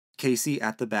Casey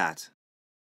at the Bat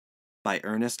by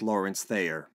Ernest Lawrence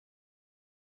Thayer.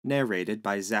 Narrated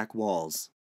by Walz.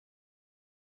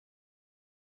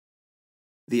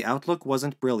 The outlook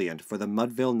wasn't brilliant for the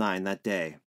Mudville Nine that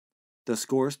day. The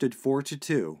score stood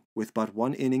 4-2 with but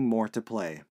one inning more to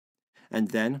play. And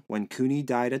then, when Cooney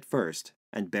died at first,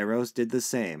 and Barrows did the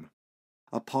same,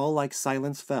 a pall-like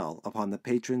silence fell upon the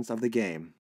patrons of the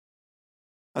game.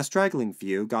 A straggling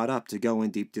few got up to go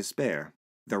in deep despair.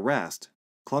 The rest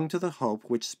clung to the hope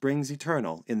which springs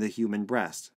eternal in the human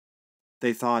breast.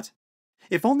 They thought,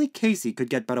 if only Casey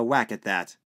could get but a whack at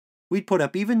that, we'd put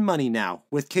up even money now,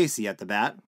 with Casey at the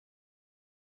bat.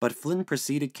 But Flynn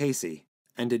preceded Casey,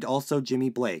 and did also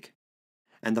Jimmy Blake,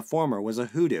 and the former was a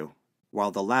hoodoo, while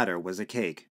the latter was a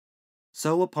cake.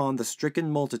 So upon the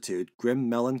stricken multitude grim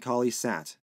melancholy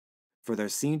sat, for there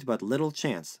seemed but little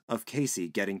chance of Casey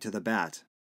getting to the bat.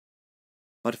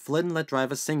 But Flynn let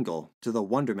drive a single, to the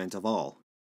wonderment of all,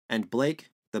 and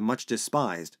Blake, the much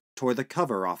despised, tore the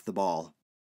cover off the ball.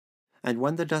 And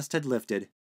when the dust had lifted,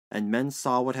 and men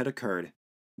saw what had occurred,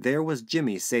 there was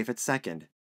Jimmy safe at second,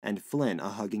 and Flynn a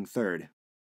hugging third.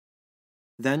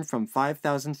 Then from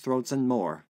 5,000 throats and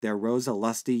more there rose a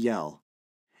lusty yell.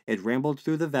 It rambled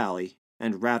through the valley,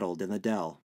 and rattled in the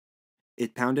dell.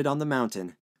 It pounded on the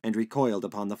mountain, and recoiled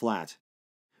upon the flat.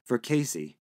 For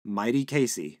Casey, mighty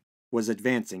Casey, was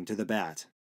advancing to the bat.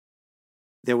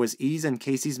 There was ease in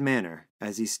Casey's manner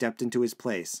as he stepped into his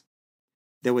place.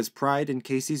 There was pride in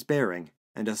Casey's bearing,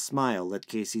 and a smile lit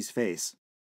Casey's face.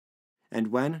 And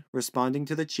when, responding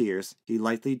to the cheers, he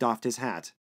lightly doffed his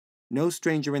hat, no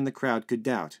stranger in the crowd could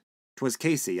doubt 'twas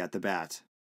Casey at the bat.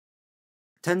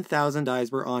 10,000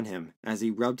 eyes were on him as he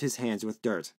rubbed his hands with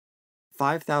dirt.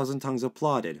 5,000 tongues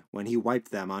applauded when he wiped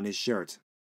them on his shirt.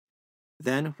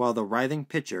 Then, while the writhing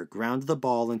pitcher ground the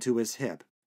ball into his hip,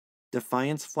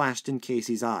 defiance flashed in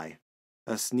Casey's eye,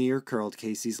 a sneer curled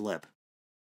Casey's lip.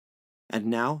 And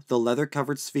now the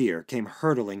leather-covered sphere came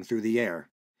hurtling through the air,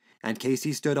 and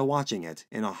Casey stood a-watching it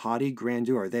in a haughty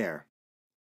grandeur there.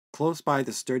 Close by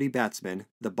the sturdy batsman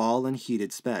the ball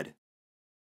unheeded sped.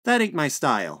 "That ain't my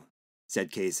style,"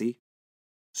 said Casey.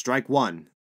 "Strike one,"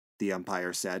 the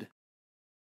umpire said.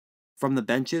 From the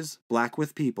benches, black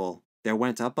with people, there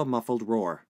went up a muffled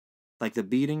roar, like the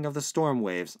beating of the storm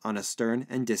waves on a stern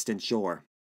and distant shore.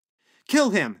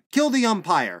 "Kill him! Kill the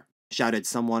umpire!" shouted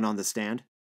someone on the stand.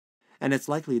 And it's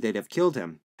likely they'd have killed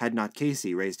him had not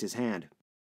Casey raised his hand.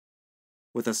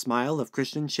 With a smile of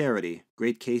Christian charity,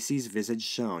 great Casey's visage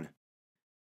shone.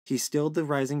 He stilled the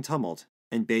rising tumult,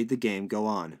 and bade the game go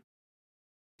on.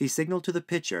 He signaled to the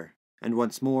pitcher, and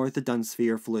once more the dun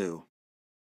sphere flew.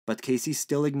 But Casey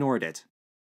still ignored it,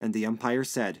 and the umpire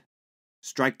said,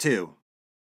 "Strike two."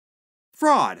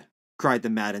 "Fraud!" cried the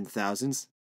maddened thousands,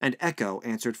 and echo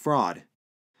answered fraud.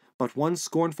 But one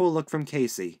scornful look from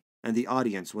Casey, and the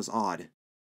audience was awed.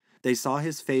 They saw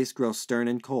his face grow stern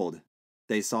and cold.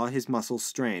 They saw his muscles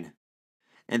strain.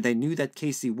 And they knew that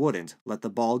Casey wouldn't let the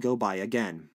ball go by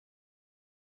again.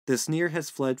 The sneer has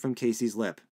fled from Casey's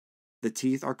lip. The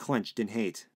teeth are clenched in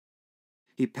hate.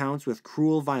 He pounds with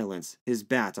cruel violence his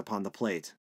bat upon the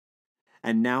plate.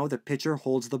 And now the pitcher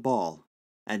holds the ball,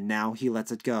 and now he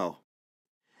lets it go.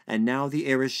 And now the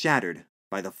air is shattered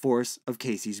by the force of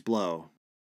Casey's blow.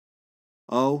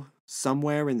 Oh,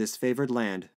 somewhere in this favored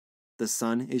land, the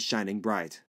sun is shining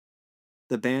bright.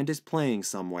 The band is playing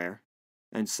somewhere,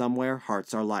 and somewhere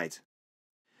hearts are light.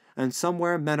 And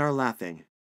somewhere men are laughing,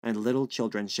 and little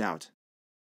children shout.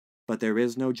 But there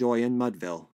is no joy in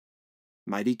Mudville.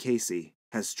 Mighty Casey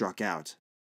has struck out.